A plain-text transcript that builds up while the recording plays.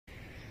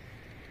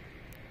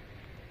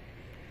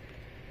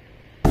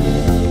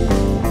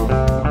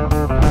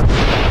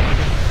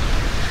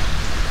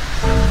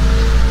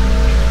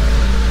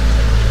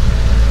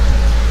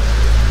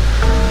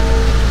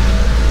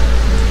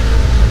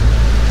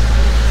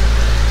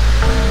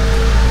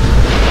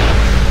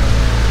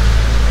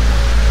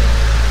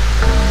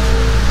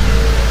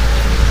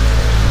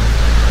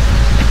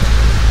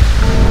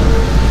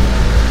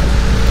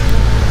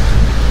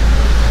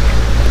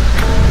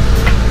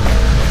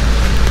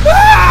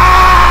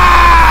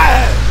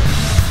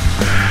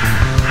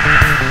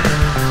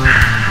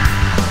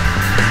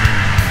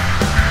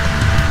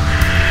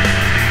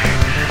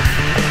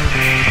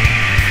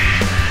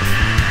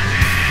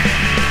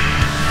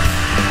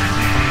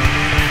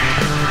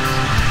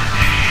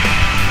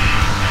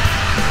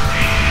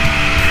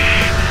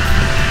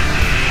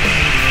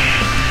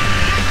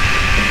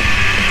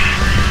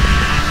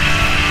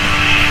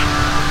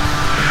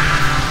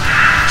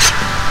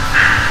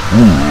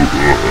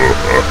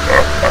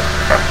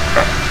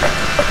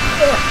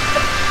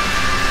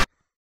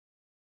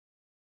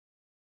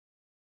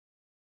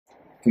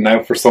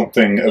Now for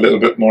something a little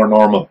bit more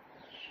normal.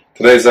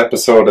 Today's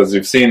episode, as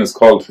you've seen, is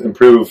called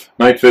Improve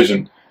Night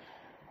Vision.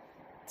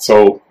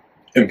 So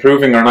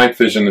improving our night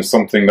vision is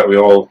something that we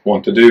all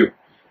want to do.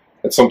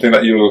 It's something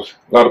that a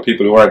lot of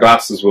people who wear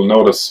glasses will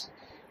notice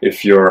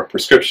if your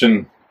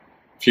prescription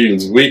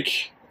feels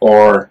weak,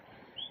 or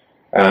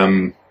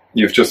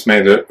you've just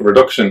made a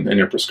reduction in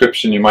your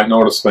prescription. You might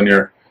notice when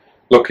you're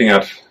looking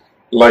at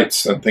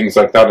lights and things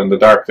like that in the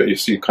dark that you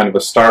see kind of a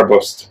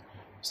starburst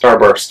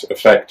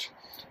effect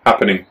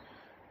happening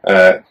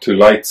to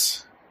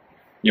lights.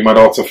 You might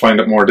also find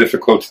it more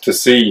difficult to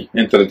see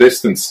into the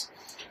distance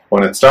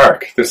when it's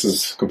dark. This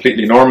is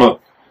completely normal.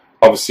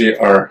 Obviously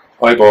our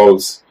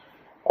eyeballs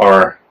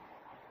are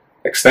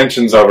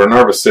extensions of our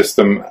nervous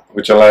system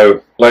which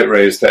allow light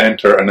rays to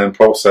enter and then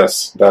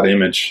process that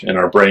image in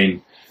our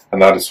brain,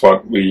 and that is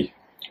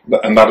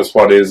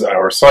what is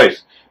our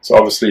sight. So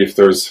obviously if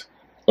there's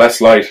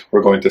less light,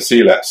 we're going to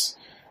see less.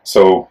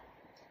 So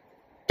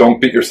don't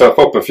beat yourself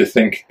up if you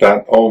think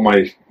that, oh,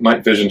 my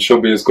night vision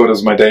should be as good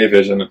as my day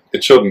vision.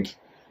 It shouldn't.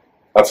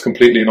 That's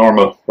completely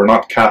normal. We're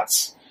not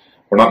cats.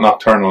 We're not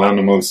nocturnal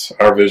animals.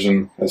 Our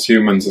vision as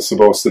humans is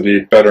supposed to be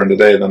better in the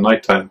day than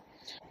nighttime.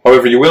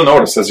 However, you will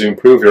notice as you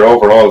improve your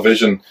overall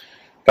vision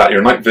that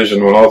your night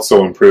vision will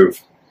also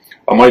improve.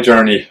 On my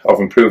journey of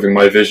improving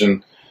my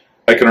vision,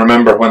 I can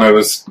remember when I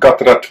got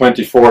to that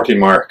 20/40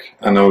 mark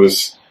and I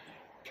was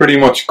pretty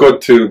much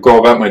good to go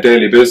about my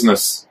daily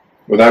business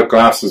without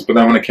glasses, but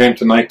then when it came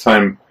to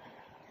nighttime,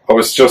 I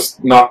was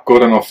just not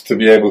good enough to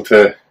be able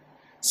to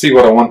see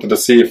what I wanted to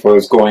see if I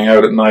was going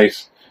out at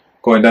night,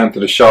 going down to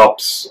the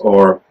shops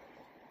or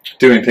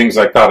doing things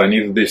like that. I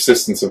needed the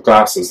assistance of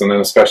glasses, and then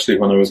especially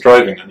when I was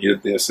driving, I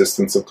needed the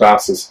assistance of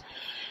glasses.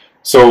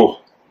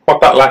 So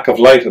what that lack of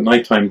light at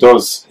nighttime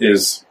does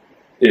is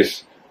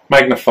it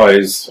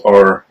magnifies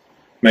or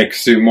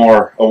makes you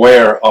more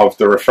aware of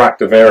the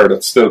refractive error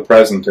that's still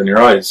present in your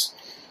eyes.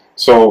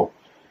 So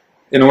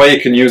in a way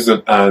you can use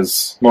it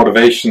as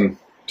motivation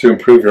to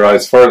improve your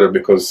eyes further,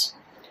 because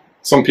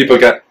some people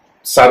get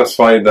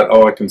satisfied that,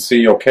 oh, I can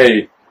see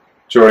okay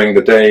during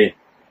the day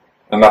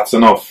and that's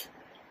enough.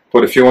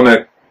 But if you want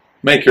to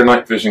make your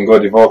night vision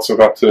good, you've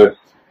got to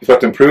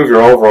improve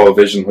your overall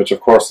vision, which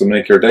of course will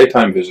make your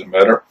daytime vision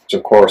better, which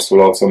of course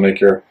will also make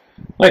your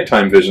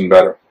nighttime vision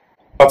better.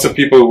 Lots of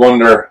people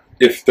wonder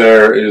if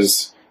there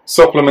is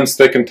supplements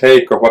they can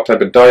take or what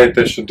type of diet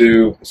they should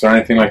do. Is there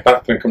anything like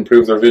that can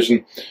improve their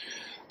vision?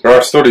 There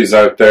are studies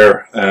out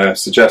there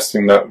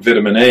suggesting that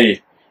vitamin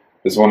A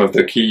is one of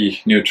the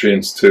key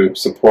nutrients to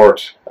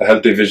support a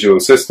healthy visual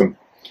system.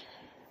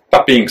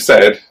 That being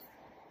said,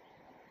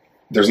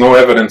 there's no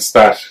evidence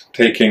that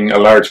taking a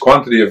large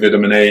quantity of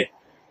vitamin A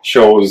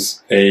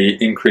shows an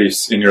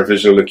increase in your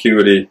visual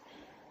acuity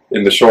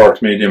in the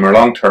short, medium or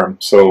long term.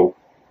 So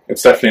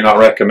it's definitely not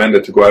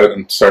recommended to go out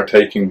and start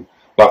taking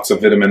lots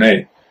of vitamin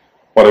A.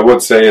 What I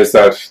would say is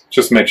that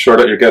just make sure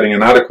that you're getting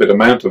an adequate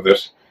amount of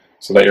it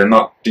so that you're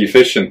not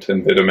deficient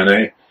in vitamin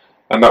A,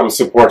 and that will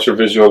support your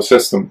visual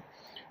system.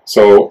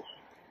 So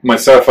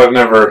myself, I've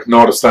never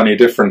noticed any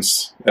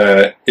difference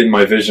in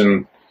my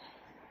vision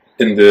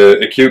in the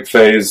acute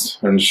phase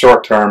or in the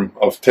short term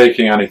of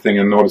taking anything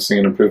and noticing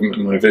an improvement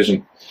in my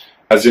vision.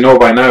 As you know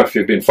by now, if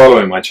you've been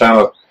following my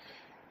channel,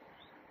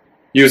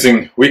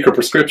 using weaker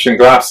prescription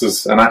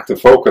glasses and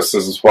active focus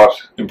is what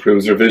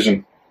improves your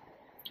vision.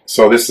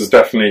 So this has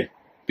definitely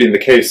been the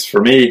case for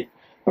me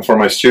and for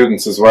my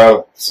students as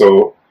well.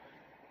 So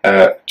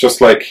just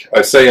like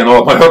I say in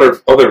all my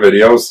other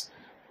videos,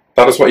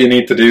 that is what you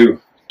need to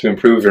do to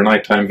improve your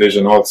nighttime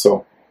vision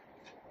also.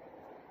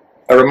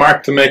 A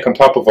remark to make on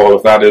top of all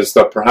of that is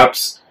that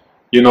perhaps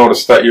you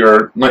notice that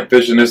your night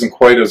vision isn't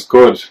quite as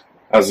good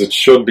as it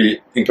should be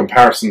in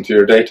comparison to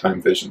your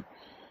daytime vision.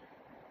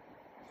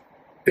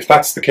 If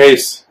that's the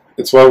case,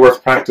 it's well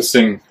worth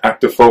practicing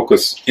active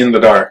focus in the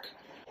dark.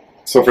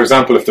 So for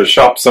example, if there's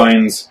shop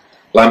signs,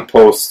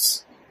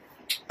 lampposts,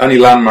 any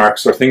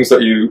landmarks or things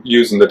that you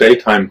use in the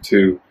daytime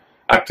to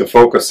active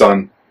focus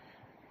on,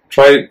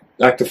 try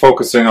active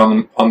focusing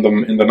on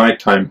them in the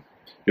nighttime.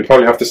 You'll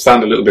probably have to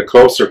stand a little bit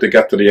closer to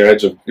get to the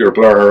edge of your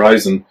blur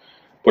horizon,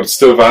 but it's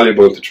still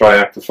valuable to try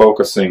active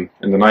focusing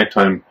in the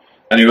nighttime,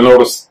 and you'll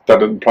notice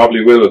that it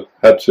probably will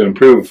help to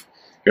improve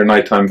your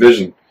nighttime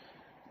vision.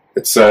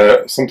 It's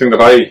something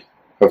that I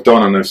have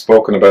done and I've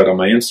spoken about on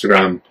my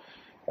Instagram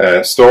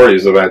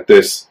stories about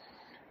this.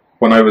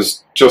 When I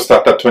was just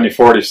at that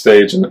 20/40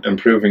 stage and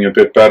improving a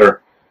bit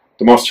better,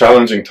 the most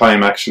challenging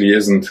time actually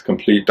isn't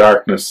complete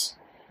darkness.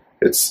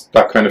 It's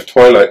that kind of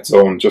twilight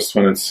zone, just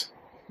when it's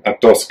at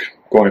dusk,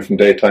 going from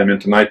daytime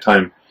into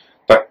nighttime.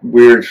 That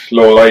weird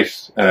low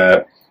light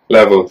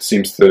level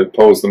seems to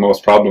pose the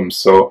most problems.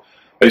 So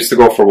I used to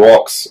go for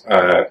walks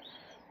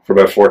for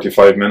about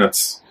 45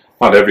 minutes,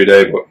 not every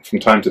day, but from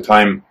time to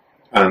time,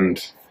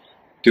 and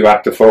do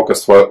active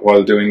focus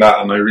while doing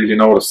that. And I really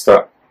noticed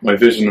that my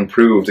vision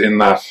improved in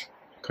that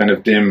kind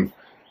of dim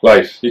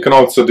light. You can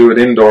also do it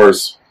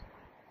indoors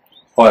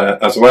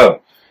as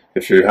well.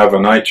 If you have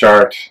an eye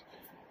chart,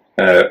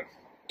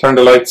 turn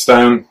the lights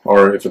down,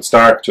 or if it's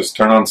dark, just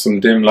turn on some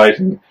dim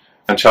lighting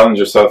and challenge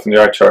yourself in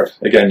the eye chart.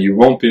 Again, you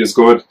won't be as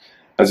good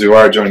as you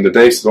are during the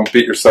day, so don't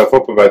beat yourself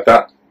up about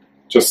that.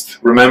 Just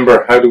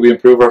remember, how do we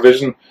improve our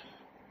vision?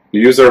 We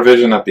use our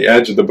vision at the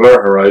edge of the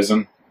blur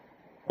horizon,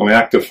 and we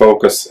active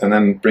focus and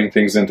then bring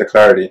things into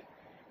clarity.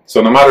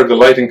 So no matter the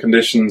lighting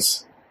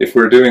conditions, if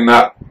we're doing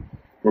that,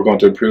 we're going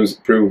to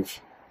improve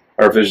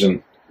our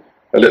vision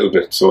a little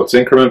bit. So it's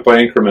increment by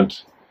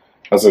increment,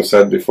 as I've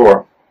said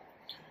before.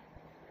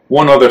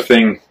 One other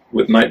thing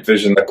with night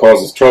vision that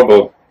causes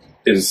trouble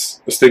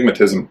is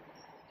astigmatism.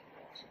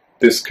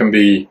 This can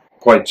be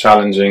quite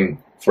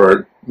challenging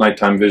for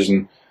nighttime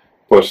vision,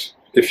 but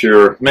if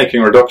you're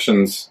making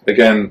reductions,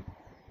 again,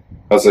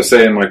 as I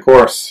say in my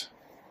course,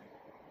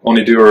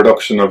 only do a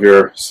reduction of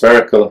your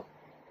spherical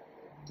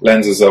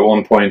lenses at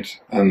one point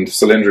and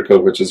cylindrical,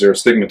 which is your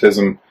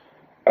astigmatism,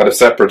 at a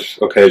separate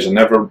occasion.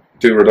 Never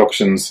do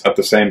reductions at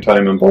the same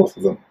time in both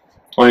of them.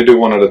 Only do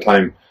one at a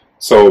time.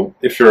 So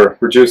if you're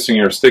reducing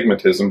your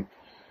astigmatism,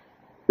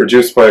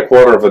 reduce by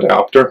 1/4 of a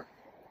diopter.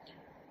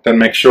 Then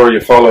make sure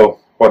you follow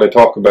what I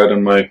talk about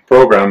in my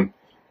program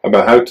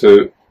about how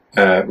to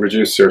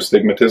reduce your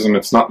astigmatism.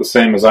 It's not the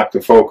same as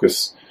active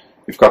focus.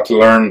 You've got to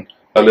learn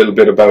a little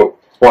bit about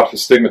what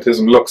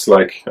astigmatism looks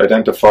like,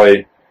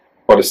 identify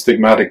what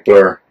astigmatic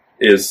blur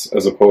is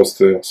as opposed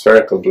to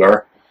spherical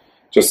blur.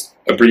 Just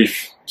a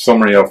brief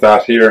summary of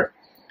that here.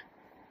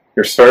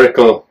 Your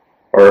spherical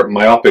or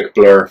myopic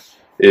blur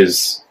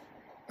is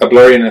a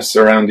blurriness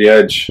around the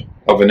edge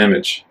of an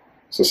image.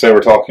 So say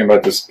we're talking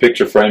about this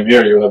picture frame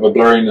here, you'll have a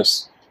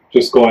blurriness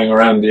just going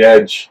around the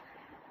edge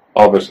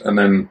of it, and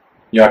then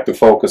you active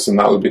focus and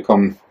that will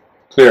become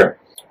clear.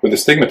 With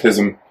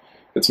astigmatism,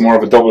 it's more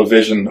of a double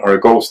vision or a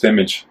ghost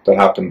image that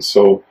happens.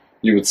 So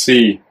you would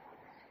see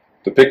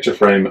the picture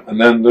frame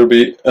and then there'll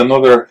be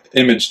another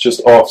image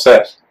just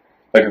offset,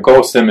 like a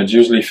ghost image,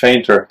 usually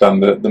fainter than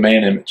the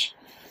main image.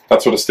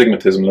 That's what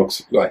astigmatism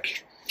looks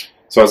like.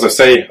 So as I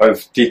say,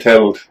 I've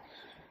detailed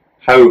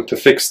how to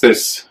fix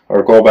this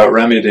or go about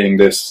remedying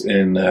this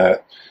in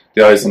the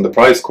Eyes on the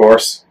Prize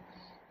course,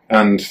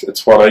 and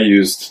it's what I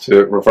used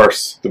to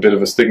reverse the bit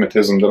of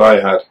astigmatism that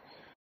I had.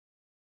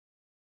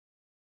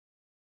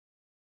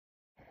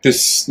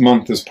 This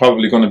month is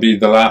probably going to be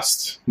the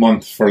last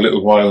month for a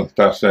little while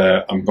that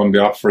I'm going to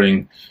be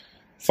offering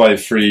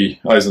 5 free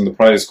Eyes on the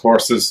Prize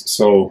courses,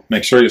 so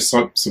make sure you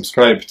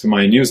subscribe to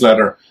my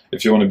newsletter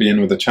if you want to be in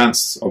with a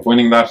chance of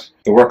winning that.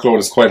 The workload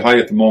is quite high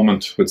at the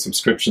moment with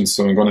subscriptions,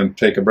 so I'm going to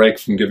take a break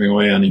from giving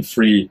away any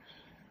free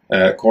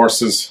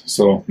courses,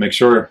 so make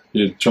sure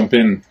you jump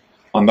in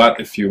on that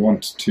if you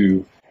want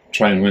to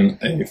try and win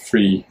a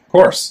free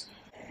course.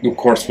 The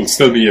course will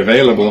still be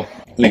available,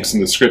 links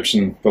in the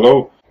description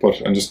below, but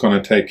I'm just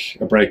going to take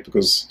a break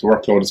because the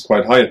workload is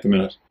quite high at the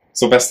minute.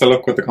 So best of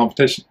luck with the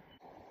competition.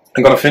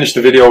 I'm going to finish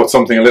the video with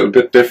something a little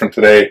bit different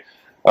today.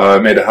 I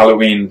made a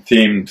Halloween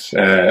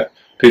themed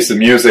piece of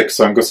music,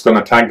 so I'm just going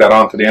to tag that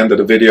on to the end of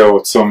the video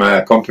with some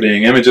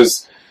accompanying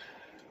images.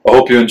 I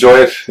hope you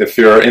enjoy it. If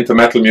you're into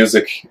metal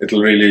music,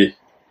 it'll really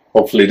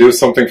hopefully do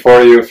something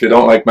for you. If you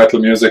don't like metal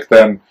music,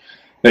 then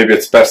maybe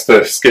it's best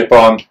to skip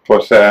on.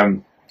 But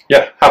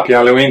yeah, happy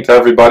Halloween to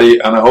everybody,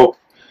 and I hope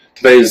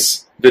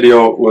today's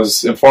video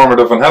was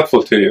informative and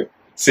helpful to you.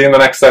 See you in the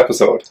next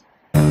episode.